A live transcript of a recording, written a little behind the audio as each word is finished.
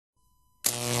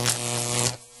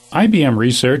IBM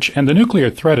Research and the Nuclear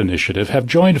Threat Initiative have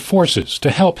joined forces to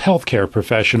help healthcare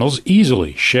professionals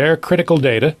easily share critical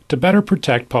data to better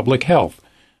protect public health.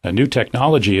 A new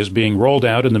technology is being rolled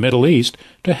out in the Middle East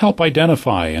to help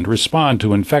identify and respond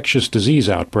to infectious disease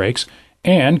outbreaks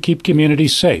and keep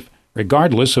communities safe,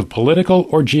 regardless of political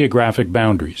or geographic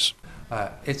boundaries.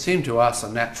 It seemed to us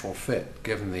a natural fit,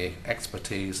 given the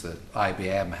expertise that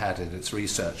IBM had in its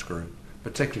research group,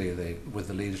 particularly with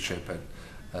the leadership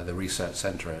at the research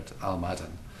center at Al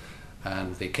Madin.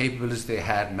 And the capabilities they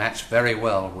had matched very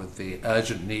well with the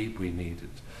urgent need we needed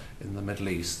in the Middle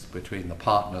East between the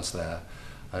partners there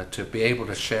to be able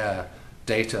to share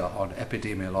data on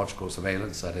epidemiological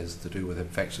surveillance, that is to do with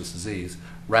infectious disease,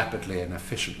 rapidly and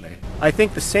efficiently. I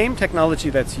think the same technology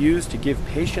that's used to give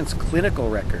patients clinical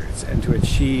records and to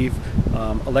achieve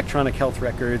electronic health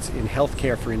records in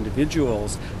healthcare for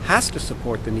individuals has to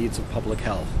support the needs of public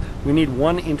health. We need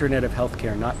one Internet of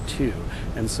healthcare, not two.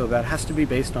 And so that has to be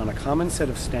based on a common set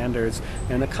of standards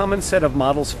and a common set of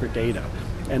models for data.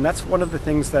 And that's one of the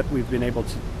things that we've been able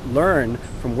to learn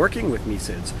from working with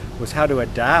MECIDS, was how to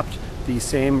adapt these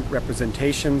same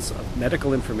representations of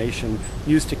medical information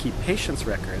used to keep patients'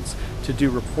 records to do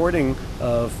reporting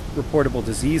of reportable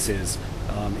diseases,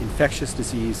 infectious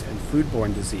disease and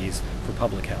foodborne disease for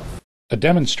public health. A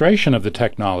demonstration of the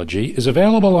technology is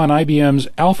available on IBM's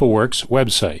AlphaWorks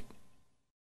website.